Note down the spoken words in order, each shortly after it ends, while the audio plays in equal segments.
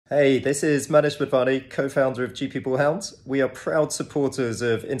Hey, this is Manish Madhvani, co-founder of GP Bullhound. We are proud supporters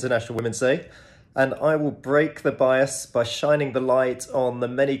of International Women's Day, and I will break the bias by shining the light on the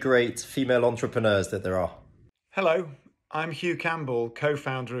many great female entrepreneurs that there are. Hello, I'm Hugh Campbell,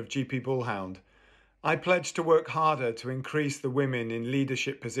 co-founder of GP Bullhound. I pledge to work harder to increase the women in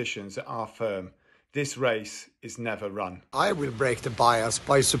leadership positions at our firm. This race is never run. I will break the bias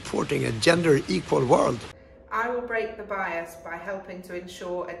by supporting a gender-equal world. I will break the bias by helping to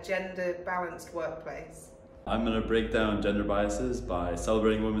ensure a gender-balanced workplace. I'm going to break down gender biases by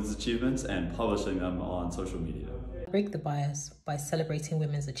celebrating women's achievements and publishing them on social media. Break the bias by celebrating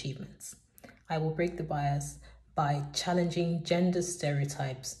women's achievements. I will break the bias by challenging gender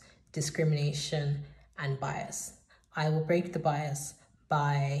stereotypes, discrimination, and bias. I will break the bias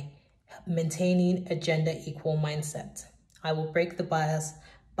by maintaining a gender-equal mindset. I will break the bias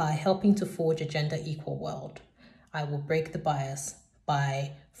by helping to forge a gender-equal world. I will break the bias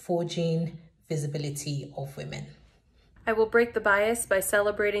by forging visibility of women. I will break the bias by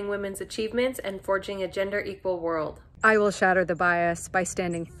celebrating women's achievements and forging a gender-equal world. I will shatter the bias by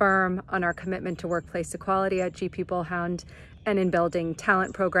standing firm on our commitment to workplace equality at GP Bullhound and in building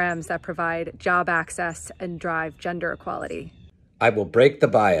talent programs that provide job access and drive gender equality. I will break the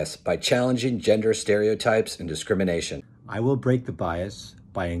bias by challenging gender stereotypes and discrimination. I will break the bias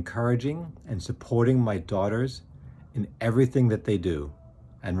by encouraging and supporting my daughters in everything that they do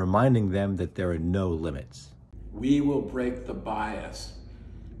and reminding them that there are no limits. We will break the bias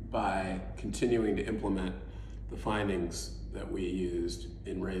by continuing to implement the findings that we used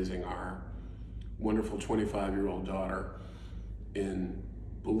in raising our wonderful 25-year-old daughter, in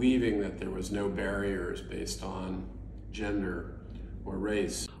believing that there was no barriers based on gender or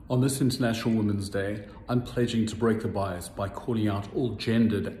race. On this International Women's Day, I'm pledging to break the bias by calling out all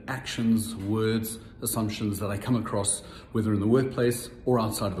gendered actions, words, assumptions that I come across, whether in the workplace or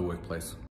outside of the workplace.